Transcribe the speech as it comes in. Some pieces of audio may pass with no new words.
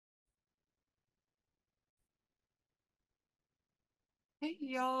Hey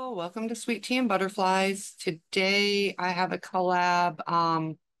y'all, welcome to Sweet Tea and Butterflies. Today I have a collab.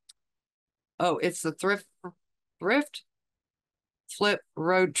 It's the Thrift Flip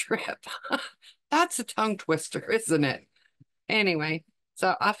Road Trip. That's a tongue twister, isn't it? Anyway,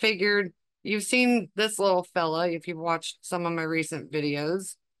 so I figured you've seen this little fella if you've watched some of my recent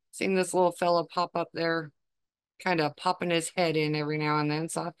videos. Seen this little fella pop up there, kind of popping his head in every now and then.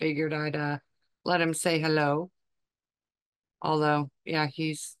 So I figured I'd let him say hello. Although, yeah,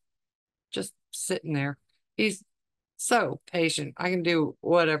 he's just sitting there. He's so patient. I can do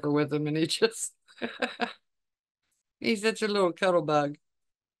whatever with him, and he's such a little cuddle bug.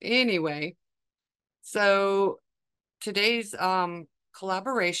 Anyway, so today's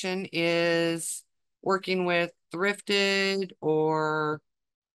collaboration is working with thrifted or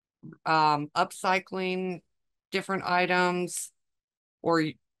upcycling different items or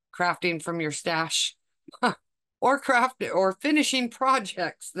crafting from your stash. Or craft or finishing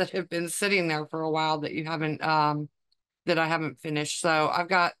projects that have been sitting there for a while that you haven't that I haven't finished. So I've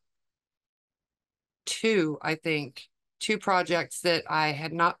got I think, two projects that I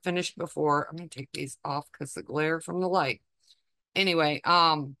had not finished before. I'm gonna take these off because the glare from the light. Anyway,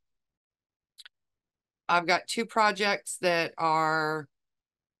 I've got two projects that I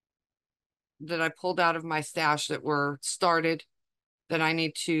pulled out of my stash that were started that I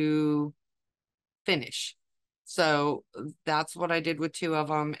need to finish. So that's what I did with two of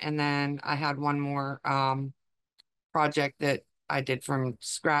them. And then I had one more project that I did from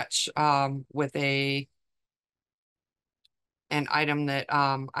scratch with an item that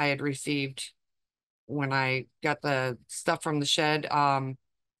I had received when I got the stuff from the shed.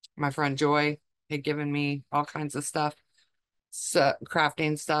 My friend Joy had given me all kinds of stuff, so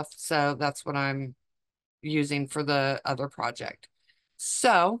crafting stuff. So that's what I'm using for the other project.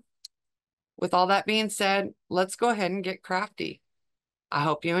 So, with all that being said, let's go ahead and get crafty. I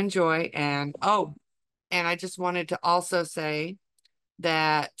hope you enjoy. And I just wanted to also say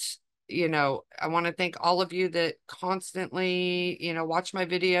that, I want to thank all of you that constantly, watch my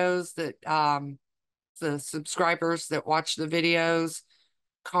videos, that the subscribers that watch the videos,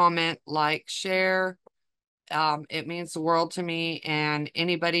 comment, like, share. It means the world to me. And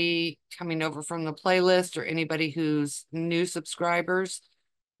anybody coming over from the playlist or anybody who's new subscribers,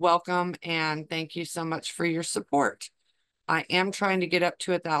 welcome and thank you so much for your support. I am trying to get up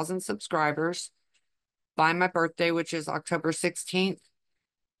to 1,000 subscribers by my birthday, which is October 16th.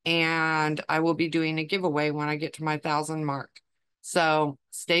 And I will be doing a giveaway when I get to my 1,000 mark. So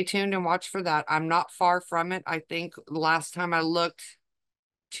stay tuned and watch for that. I'm not far from it. I think the last time I looked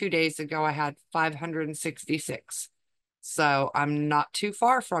 2 days ago, I had 566. So I'm not too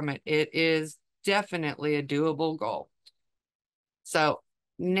far from it. It is definitely a doable goal. So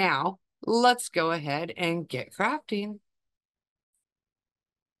now let's go ahead and get crafting.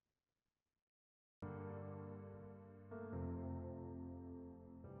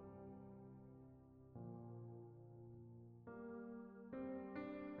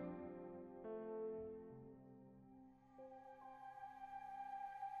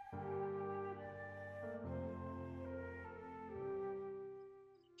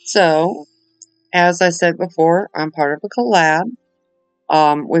 So, as I said before, I'm part of a collab.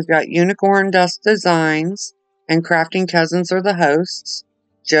 We've got Unicorn Dust Designs and Crafting Cousins are the hosts.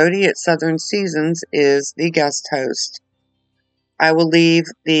 Jody at Southern Seasons is the guest host. I will leave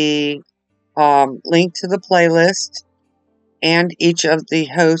the link to the playlist and each of the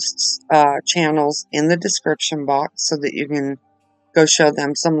hosts' channels in the description box so that you can go show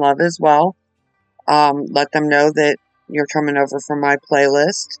them some love as well. Let them know that you're coming over from my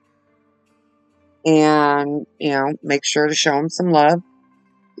playlist. And, make sure to show them some love.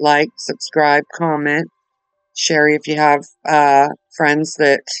 Like, subscribe, comment, share if you have friends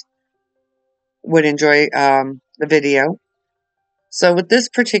that would enjoy the video. So with this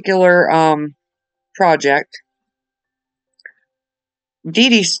particular project, Dee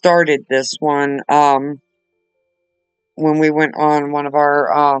Dee started this one when we went on one of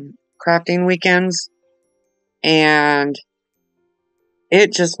our crafting weekends, and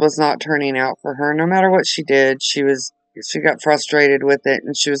it just was not turning out for her. No matter what she did, she got frustrated with it,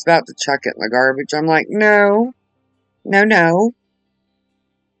 and she was about to chuck it in the garbage. I'm like, no, no, no.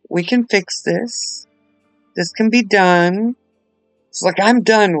 We can fix this. This can be done. It's like, I'm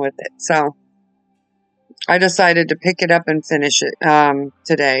done with it. So I decided to pick it up and finish it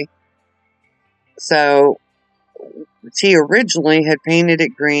today. So she originally had painted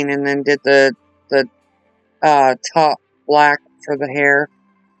it green and then did the top black for the hair,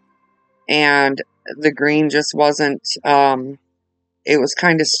 and the green just wasn't. It was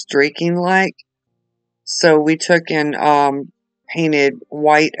kind of streaking like. So we took and painted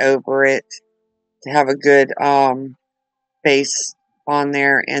white over it to have a good base on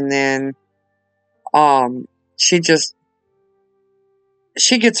there. And then um, she gets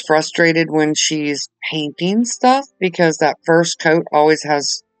frustrated when she's painting stuff because that first coat always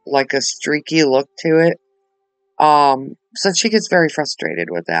has like a streaky look to it. So she gets very frustrated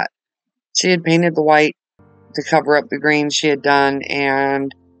with that. She had painted the white to cover up the green she had done,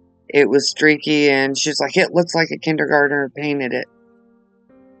 and it was streaky, and she's like, it looks like a kindergartner painted it.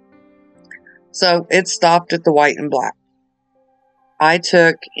 So it stopped at the white and black. I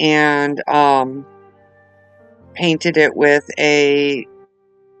took and painted it with a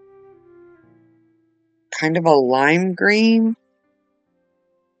kind of a lime green.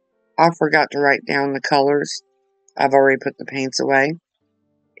 I forgot to write down the colors. I've already put the paints away.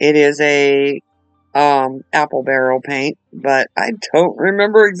 It is a apple barrel paint, but I don't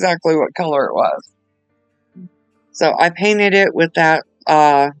remember exactly what color it was. So I painted it with that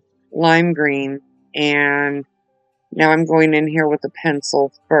lime green, and now I'm going in here with a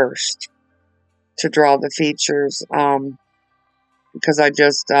pencil first to draw the features, because I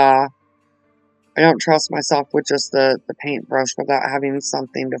don't trust myself with just the paintbrush without having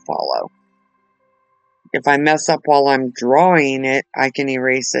something to follow. If I mess up while I'm drawing it, I can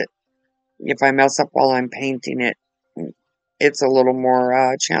erase it. If I mess up while I'm painting it, it's a little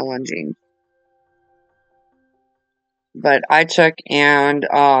more challenging. But I took and,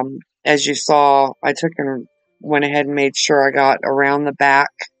 as you saw, I took and went ahead and made sure I got around the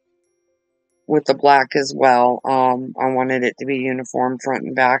back with the black as well. I wanted it to be uniform front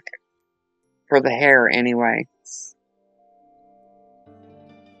and back for the hair anyway.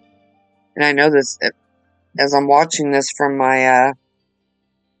 And I know this, as I'm watching this from my,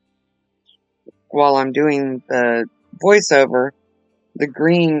 while I'm doing the voiceover, the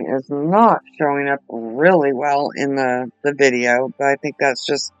green is not showing up really well in the video, but I think that's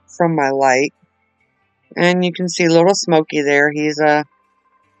just from my light. And you can see little Smokey there. He's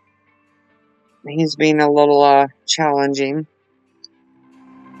being a little challenging.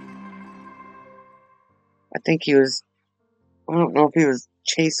 I think I don't know if he was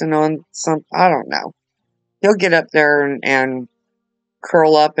chasing on some, I don't know. He'll get up there and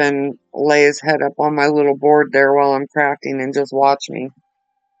curl up and lay his head up on my little board there while I'm crafting and just watch me.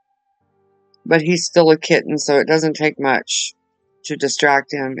 But he's still a kitten, so it doesn't take much to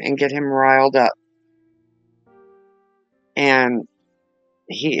distract him and get him riled up. And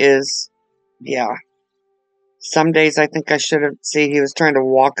he is, yeah. Some days I think I should have, he was trying to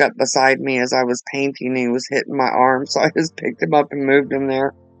walk up beside me as I was painting, and he was hitting my arm, so I just picked him up and moved him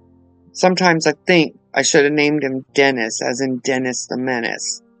there. Sometimes I think I should have named him Dennis, as in Dennis the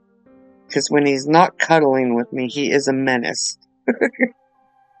Menace. Because when he's not cuddling with me, he is a menace.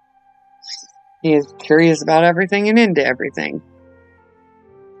 He is curious about everything and into everything.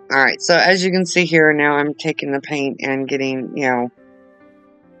 Alright, so as you can see here, now I'm taking the paint and getting,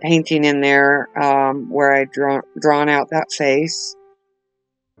 painting in there where I drawn out that face.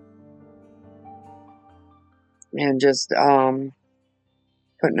 And just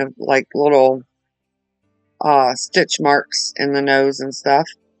putting like little stitch marks in the nose and stuff.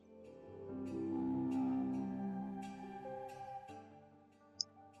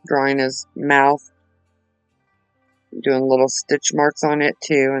 Drawing his mouth. Doing little stitch marks on it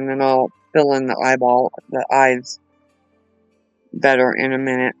too, and then I'll fill in the eyes better in a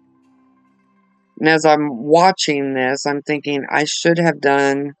minute. And as I'm watching this, I'm thinking I should have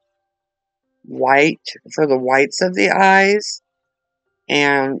done white for the whites of the eyes,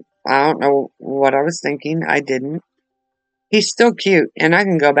 and I don't know what I was thinking. I didn't. He's still cute, and I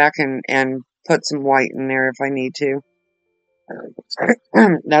can go back and put some white in there if I need to.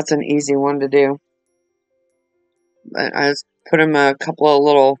 That's an easy one to do. But I just put him a couple of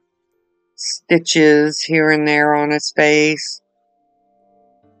little stitches here and there on his face.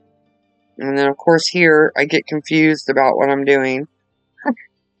 And then, of course, here I get confused about what I'm doing.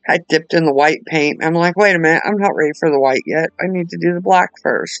 I dipped in the white paint. I'm like, wait a minute, I'm not ready for the white yet. I need to do the black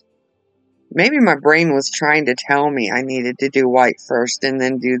first. Maybe my brain was trying to tell me I needed to do white first and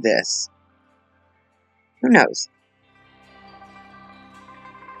then do this. Who knows?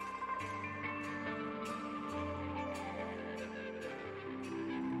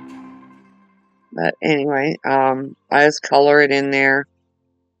 But anyway, I just color it in there.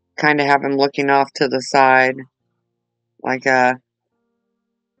 Kind of have him looking off to the side. Like, I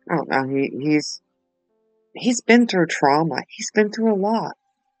don't know, he's been through trauma. He's been through a lot.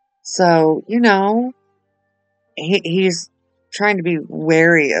 So, he's trying to be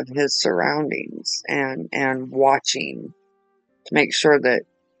wary of his surroundings and watching to make sure that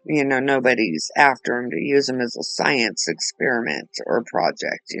nobody's after him to use him as a science experiment or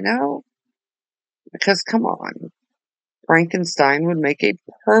project, Because come on, Frankenstein would make a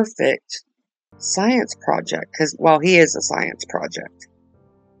perfect science project because, well, he is a science project.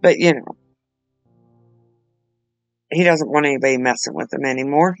 But, he doesn't want anybody messing with him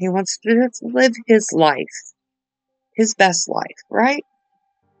anymore. He wants to just live his life, his best life, right?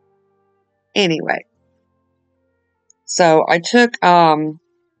 Anyway, so I took, I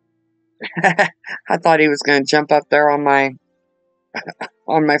thought he was going to jump up there on my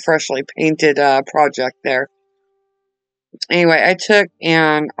freshly painted project there. Anyway, I took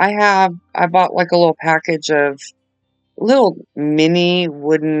and I bought like a little package of little mini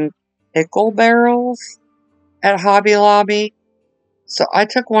wooden pickle barrels at Hobby Lobby. So I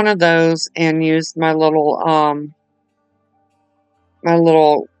took one of those and used my little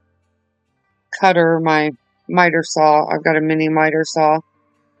cutter, my miter saw. I've got a mini miter saw,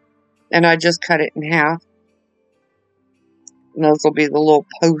 and I just cut it in half. And those will be the little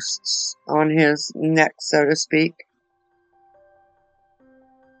posts on his neck, so to speak.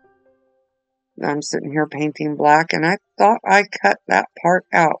 I'm sitting here painting black, and I thought I cut that part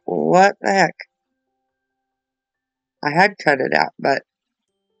out. What the heck? I had cut it out, but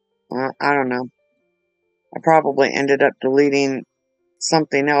I don't know. I probably ended up deleting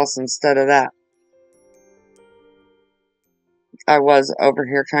something else instead of that. I was over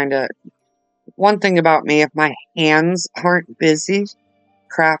here kind of. One thing about me, if my hands aren't busy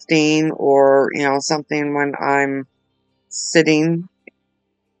crafting or, something when I'm sitting,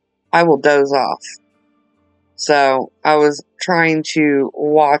 I will doze off. So I was trying to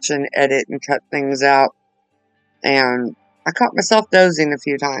watch and edit and cut things out, and I caught myself dozing a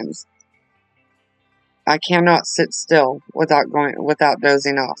few times. I cannot sit still without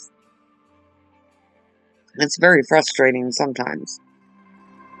dozing off. It's very frustrating sometimes.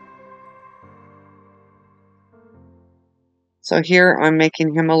 So here I'm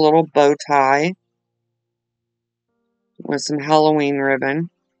making him a little bow tie with some Halloween ribbon.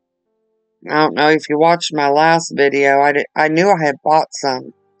 I don't know if you watched my last video. I knew I had bought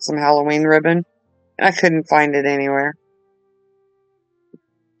some Halloween ribbon, and I couldn't find it anywhere.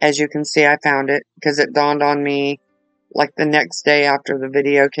 As you can see, I found it because it dawned on me like the next day after the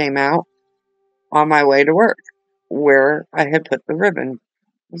video came out on my way to work where I had put the ribbon.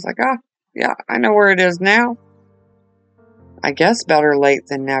 I was like, yeah, I know where it is now. I guess better late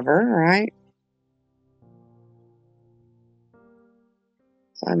than never, right?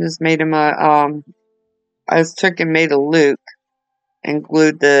 So I just made him I just took and made a loop and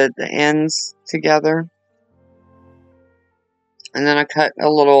glued the ends together. And then I cut a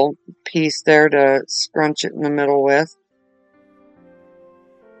little piece there to scrunch it in the middle with.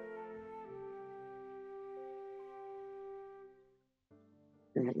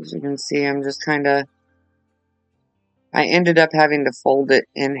 And as you can see, I'm just I ended up having to fold it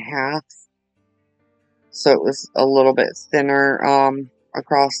in half. So it was a little bit thinner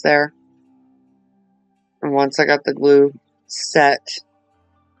across there. And once I got the glue set,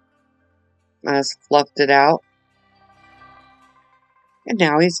 I just fluffed it out. And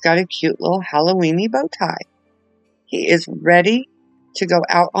now he's got a cute little Halloweeny bow tie. He is ready to go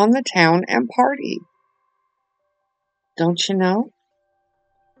out on the town and party. Don't you know?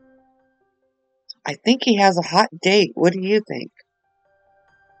 I think he has a hot date. What do you think?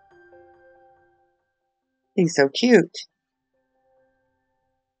 He's so cute.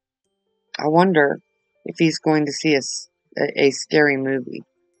 I wonder if he's going to see a scary movie.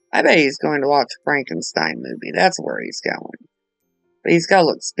 I bet he's going to watch a Frankenstein movie. That's where he's going. But he's got to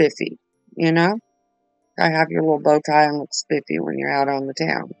look spiffy, you know? Gotta have your little bow tie and look spiffy when you're out on the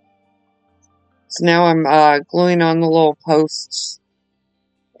town. So now I'm gluing on the little posts.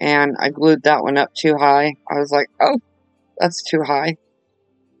 And I glued that one up too high. I was like, oh, that's too high.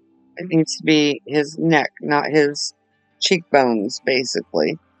 It needs to be his neck, not his cheekbones,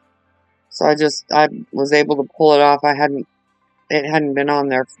 basically. So I was able to pull it off. It hadn't been on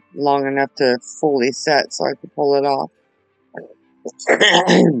there long enough to fully set, so I could pull it off.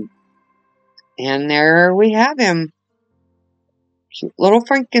 And there we have him. Cute little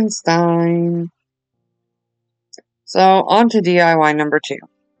Frankenstein. So on to DIY number 2.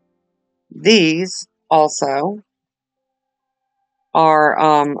 These also are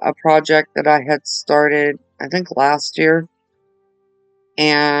a project that I had started, I think, last year.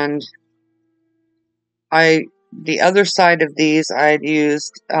 And the other side of these, I'd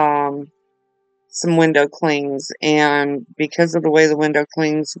used some window clings, and because of the way the window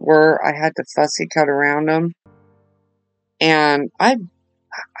clings were, I had to fussy cut around them. And I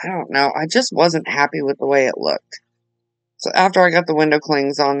don't know, I just wasn't happy with the way it looked. So after I got the window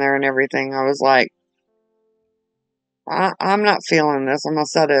clings on there and everything, I was like, I'm not feeling this. I'm going to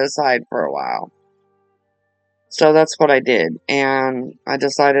set it aside for a while. So that's what I did. And I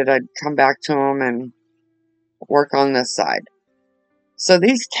decided I'd come back to them and work on this side. So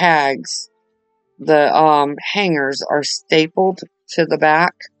these tags, the hangers are stapled to the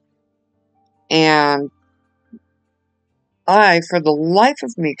back. And I, for the life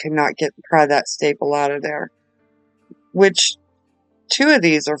of me, could not pry that staple out of there. Which, two of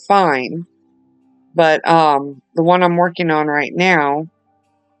these are fine. But the one I'm working on right now,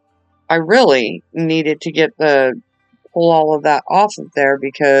 I really needed to pull all of that off of there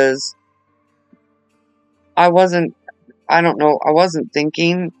because I wasn't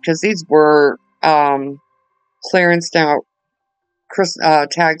thinking, because these were clearance out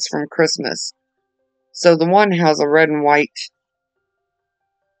tags from Christmas. So the one has a red and white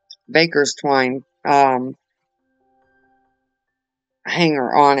baker's twine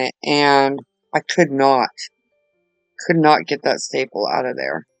hanger on it, and I could not get that staple out of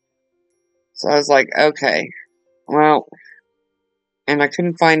there. So I was like, okay, well, and I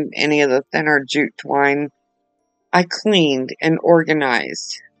couldn't find any of the thinner jute twine. I cleaned and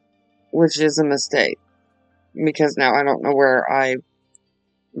organized, which is a mistake, because now I don't know where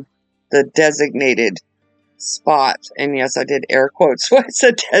the designated spot, and yes, I did air quotes when I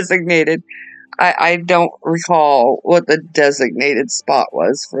said designated. I don't recall what the designated spot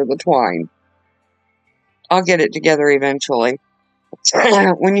was for the twine. I'll get it together eventually.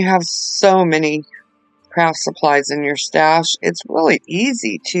 When you have so many craft supplies in your stash, it's really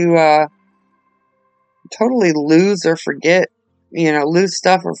easy to totally lose or forget, lose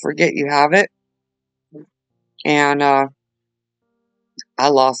stuff or forget you have it. And I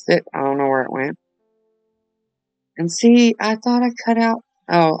lost it. I don't know where it went. And see, I thought I cut out.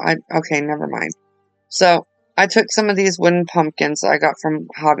 Oh, okay, never mind. So I took some of these wooden pumpkins I got from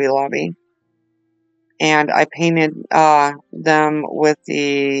Hobby Lobby, and I painted them with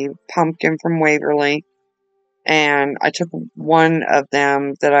the pumpkin from Waverly. And I took one of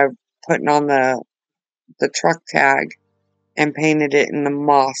them that I put on the truck tag and painted it in the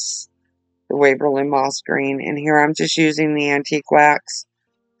moss, the Waverly moss green. And here I'm just using the antique wax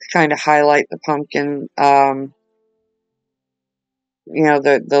to kind of highlight the pumpkin,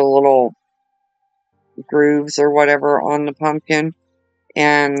 the little grooves or whatever on the pumpkin,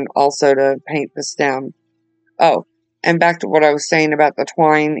 and also to paint the stem. Oh, and back to what I was saying about the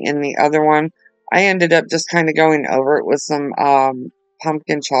twine in the other one. I ended up just kind of going over it with some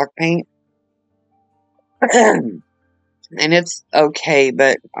pumpkin chalk paint. And it's okay,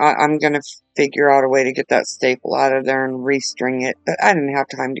 but I'm going to figure out a way to get that staple out of there and restring it. But I didn't have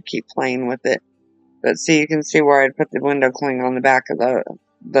time to keep playing with it. But see, you can see where I'd put the window cling on the back of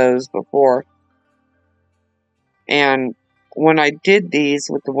those before. And when I did these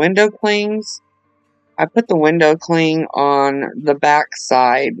with the window clings, I put the window cling on the back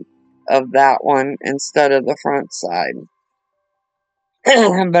side of that one instead of the front side.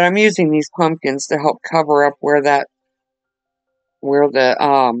 But I'm using these pumpkins to help cover up where the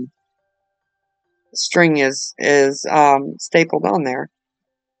string is stapled on there.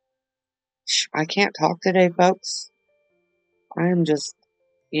 I can't talk today, folks. I'm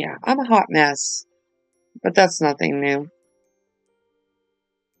a hot mess. But that's nothing new.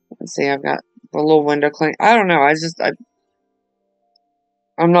 Let's see, I've got the little window cling. I don't know.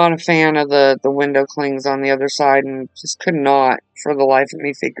 I'm not a fan of the window clings on the other side, and just could not, for the life of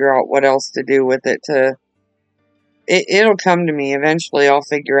me, figure out what else to do with it. It'll come to me eventually. I'll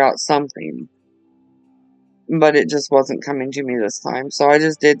figure out something, but it just wasn't coming to me this time. So I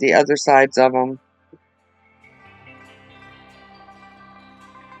just did the other sides of them.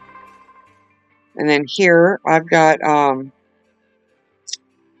 And then here I've got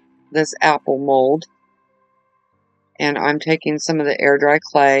this apple mold, and I'm taking some of the air dry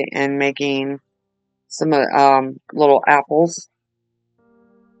clay and making some of the little apples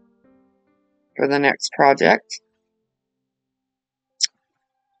for the next project.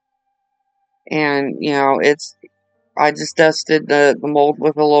 And I just dusted the mold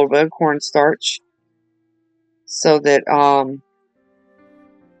with a little bit of cornstarch so that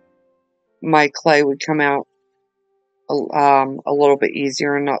my clay would come out a little bit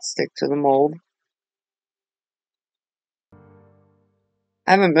easier and not stick to the mold.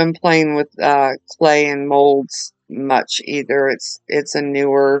 I haven't been playing with clay and molds much either. It's a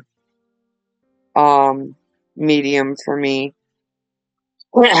newer medium for me.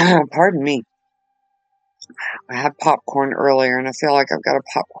 Pardon me. I had popcorn earlier, and I feel like I've got a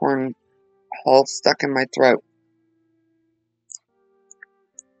popcorn hole stuck in my throat.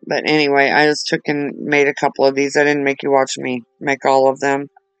 But anyway, I just took and made a couple of these. I didn't make you watch me make all of them.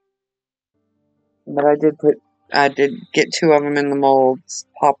 But I did get 2 of them in the molds,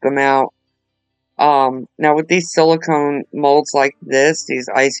 pop them out. Now with these silicone molds like this, these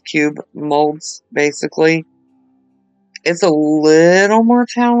ice cube molds, basically, it's a little more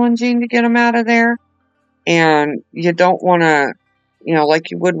challenging to get them out of there. And you don't want to,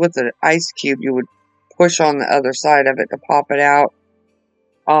 like you would with an ice cube, you would push on the other side of it to pop it out.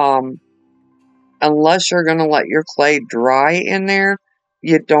 Um, unless you're going to let your clay dry in there,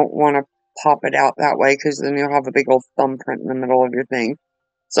 you don't want to pop it out that way because then you'll have a big old thumbprint in the middle of your thing.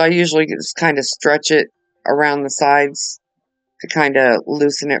 So I usually just kind of stretch it around the sides to kind of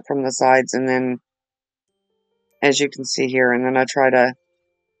loosen it from the sides, and then, as you can see here, and then I try to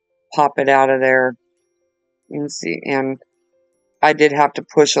pop it out of there. You can see, and I did have to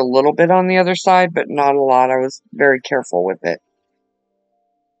push a little bit on the other side, but not a lot. I was very careful with it.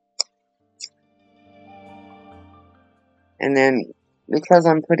 And then, because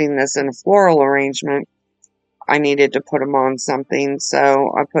I'm putting this in a floral arrangement, I needed to put them on something,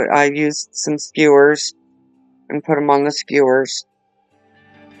 so I used some skewers and put them on the skewers.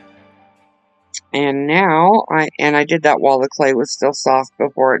 And now I did that while the clay was still soft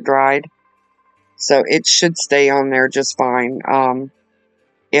before it dried, so it should stay on there just fine.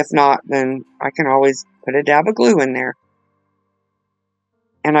 If not, then I can always put a dab of glue in there.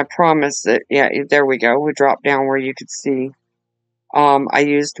 And I promise that, yeah, there we go. We dropped down where you could see. I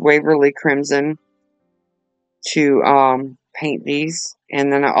used Waverly Crimson to paint these,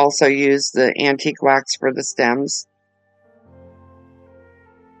 and then I also used the antique wax for the stems.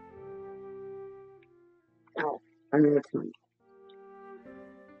 Oh,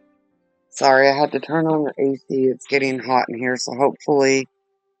 sorry, I had to turn on the AC. It's getting hot in here, so hopefully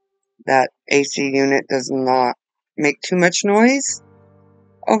that AC unit does not make too much noise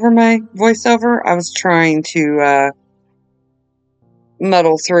over my voiceover. I was trying to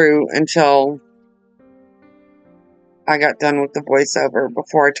muddle through until I got done with the voiceover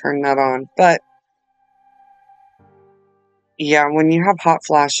before I turned that on. But yeah, when you have hot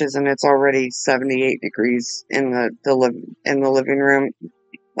flashes and it's already 78 degrees in the living room,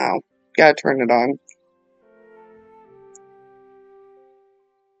 wow, gotta turn it on.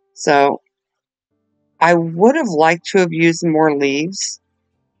 So I would have liked to have used more leaves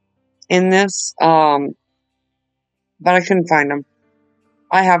in this, but I couldn't find them.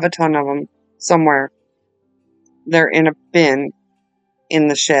 I have a ton of them somewhere. They're in a bin in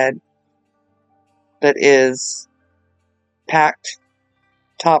the shed that is packed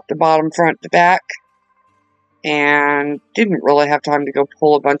top to bottom, front to back, and didn't really have time to go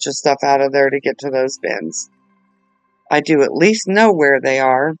pull a bunch of stuff out of there to get to those bins. I do at least know where they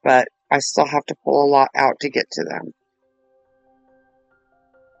are, but I still have to pull a lot out to get to them.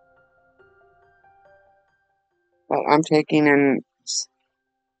 But I'm taking and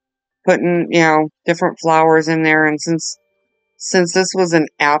putting, different flowers in there, and since this was an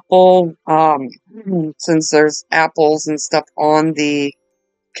apple, since there's apples and stuff on the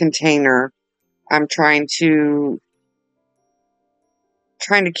container, I'm trying to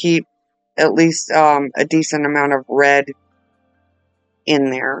keep at least a decent amount of red in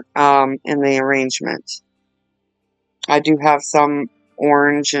there, in the arrangement. I do have some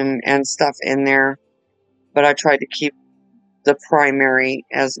orange and stuff in there, but I tried to keep the primary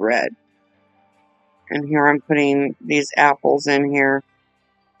as red. And here I'm putting these apples in here.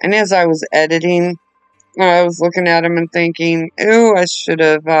 And as I was editing, I was looking at them and thinking, ooh, I should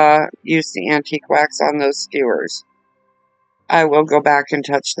have used the antique wax on those skewers. I will go back and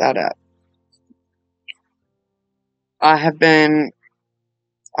touch that up. I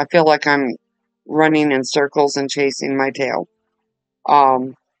feel like I'm running in circles and chasing my tail.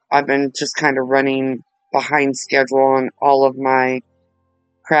 I've been just kind of running behind schedule on all of my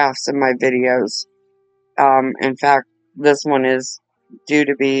crafts and my videos. In fact, this one is due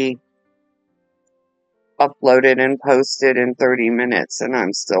to be uploaded and posted in 30 minutes, and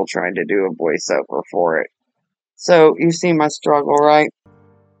I'm still trying to do a voiceover for it. So, you see my struggle, right?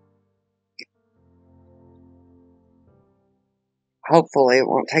 Hopefully, it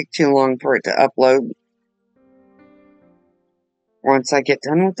won't take too long for it to upload once I get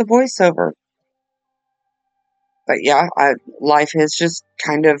done with the voiceover. But yeah, life has just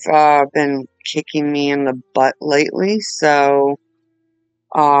kind of been kicking me in the butt lately, so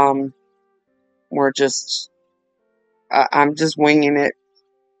we're just I'm just winging it.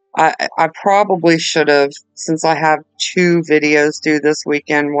 I probably should have, since I have 2 videos due this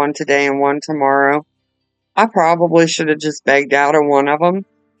weekend, one today and one tomorrow, I probably should have just begged out of one of them,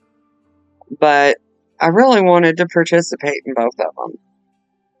 but I really wanted to participate in both of them.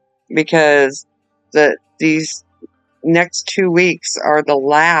 because these next 2 weeks are the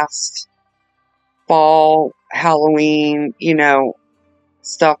last fall, Halloween,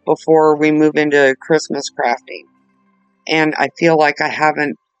 stuff before we move into Christmas crafting. And I feel like I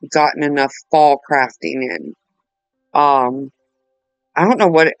haven't gotten enough fall crafting in. I don't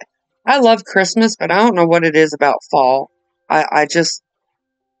know I love Christmas, but I don't know what it is about fall. I just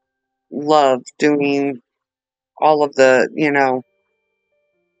love doing all of the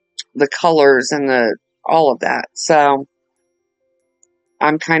colors and all of that. So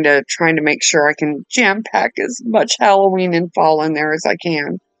I'm kind of trying to make sure I can jam pack as much Halloween and fall in there as I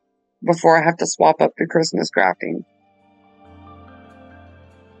can before I have to swap up to Christmas crafting.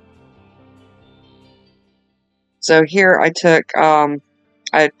 So here I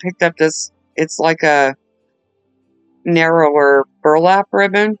had picked up this, it's like a narrower burlap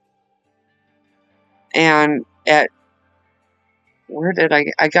ribbon. And where did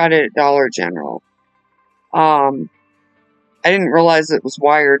I got it at Dollar General. I didn't realize it was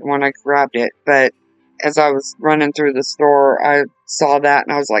wired when I grabbed it, but as I was running through the store, I saw that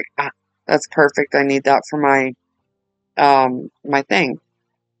and I was like, that's perfect. I need that for my thing.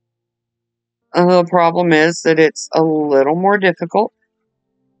 The problem is that it's a little more difficult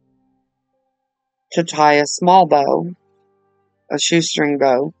to tie a small bow, a shoestring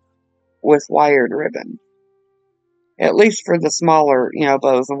bow, with wired ribbon. At least for the smaller,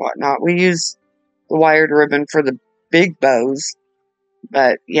 bows and whatnot. We use the wired ribbon for the big bows.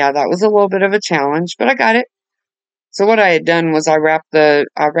 But yeah, that was a little bit of a challenge, but I got it. So what I had done was I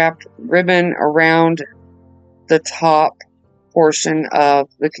wrapped ribbon around the top portion of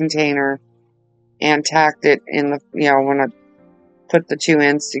the container and tacked it in when I put the two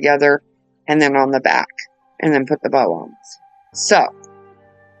ends together, and then on the back, and then put the bow on. So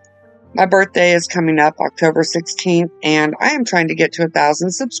my birthday is coming up October 16th, and I am trying to get to 1,000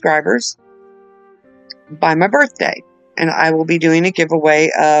 subscribers by my birthday. And I will be doing a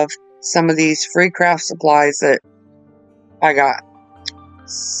giveaway of some of these free craft supplies that I got.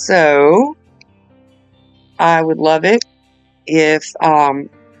 So I would love it if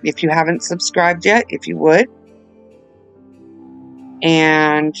you haven't subscribed yet, if you would,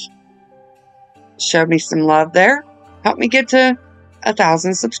 and show me some love there. Help me get to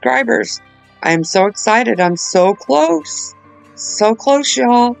 1,000 subscribers. I am so excited. I'm so close. So close,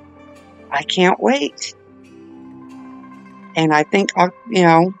 y'all. I can't wait. And I think, I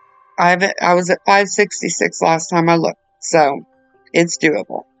was at 566 last time I looked. So it's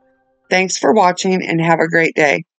doable. Thanks for watching and have a great day.